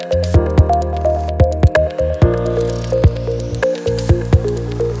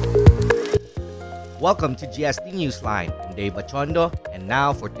Welcome to GST Newsline. I'm Dave Achondo, and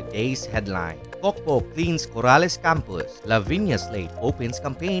now for today's headline. Cocpo cleans Corrales campus. Lavinia Slate opens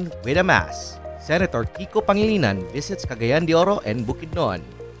campaign with a mass. Senator Kiko Pangilinan visits Cagayan de Oro and Bukidnon.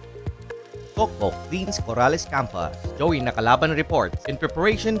 Cocpo cleans Corrales campus. Joey Nakalaban reports, in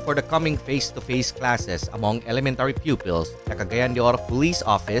preparation for the coming face-to-face classes among elementary pupils, the Cagayan de Oro Police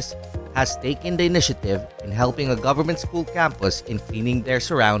Office has taken the initiative in helping a government school campus in cleaning their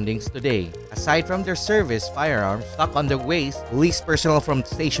surroundings today. Aside from their service firearms stuck on their waist, police personnel from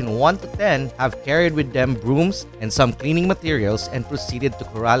Station 1 to 10 have carried with them brooms and some cleaning materials and proceeded to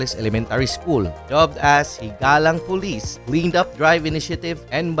Corrales Elementary School. Dubbed as Higalang Police, Cleaned Up Drive Initiative,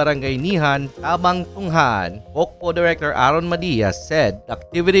 and Barangay Nihan, Tabang Tunghan, Cocpo Director Aaron Madia said the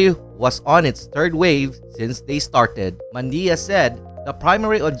activity was on its third wave since they started. Mandia said, the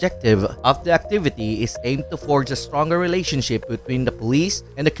primary objective of the activity is aimed to forge a stronger relationship between the police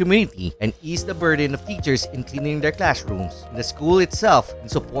and the community and ease the burden of teachers in cleaning their classrooms. In the school itself, in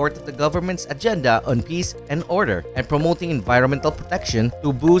support of the government's agenda on peace and order and promoting environmental protection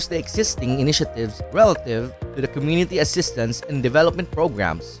to boost the existing initiatives relative to the community assistance and development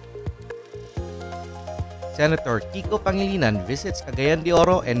programs. Senator Kiko Pangilinan visits Cagayan de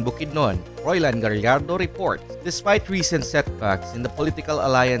Oro and Bukidnon. Roylan Gallardo reports, despite recent setbacks in the political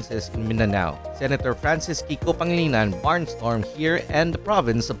alliances in Mindanao, Senator Francis Kiko Pangilinan barnstormed here and the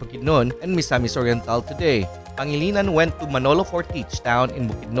province of Bukidnon and Misamis Oriental today. Pangilinan went to Manolo Fortich town in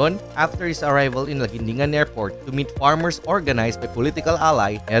Bukidnon after his arrival in Laguindingan Airport to meet farmers organized by political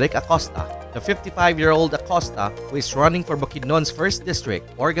ally Eric Acosta. The 55-year-old Acosta, who is running for Bukidnon's 1st District,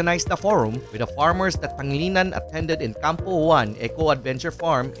 organized a forum with the farmers that Pangilinan attended in Campo 1 Eco Adventure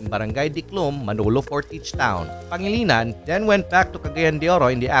Farm in Barangay Diclum, Manolo Fortich town. Pangilinan then went back to Cagayan de Oro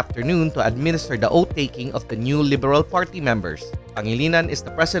in the afternoon to administer the oath-taking of the new Liberal Party members. Pangilinan is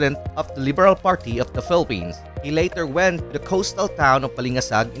the president of the Liberal Party of the Philippines. He later went to the coastal town of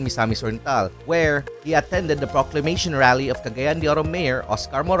Palingasag in Misamis Oriental, where he attended the proclamation rally of Cagayan de Oro Mayor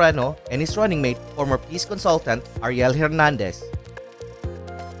Oscar Moreno and his running mate, former peace consultant Ariel Hernandez.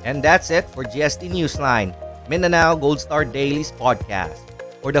 And that's it for GST Newsline, Mindanao Gold Star Daily's podcast.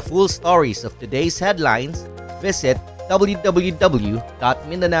 For the full stories of today's headlines, visit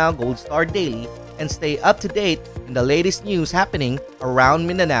www.MindanaoGoldStarDaily and stay up to date in the latest news happening around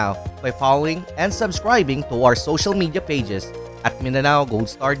Mindanao by following and subscribing to our social media pages at Mindanao Gold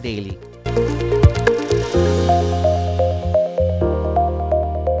Star Daily.